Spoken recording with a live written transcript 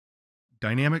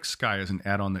Dynamic Sky is an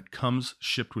add-on that comes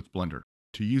shipped with Blender.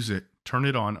 To use it, turn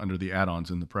it on under the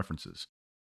add-ons in the preferences.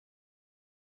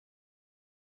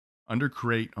 Under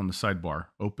Create on the sidebar,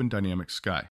 open Dynamic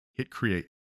Sky. Hit Create.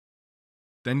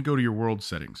 Then go to your world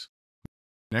settings.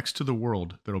 Next to the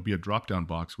world, there will be a drop-down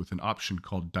box with an option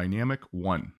called Dynamic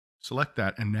 1. Select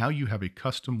that, and now you have a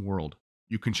custom world.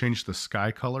 You can change the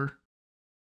sky color,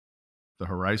 the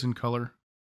horizon color,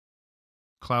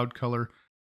 cloud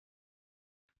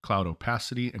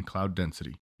opacity, and cloud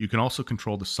density. You can also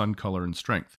control the sun color and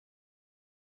strength.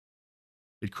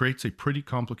 It creates a pretty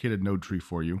complicated node tree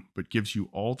for you, but gives you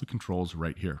all the controls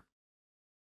right here.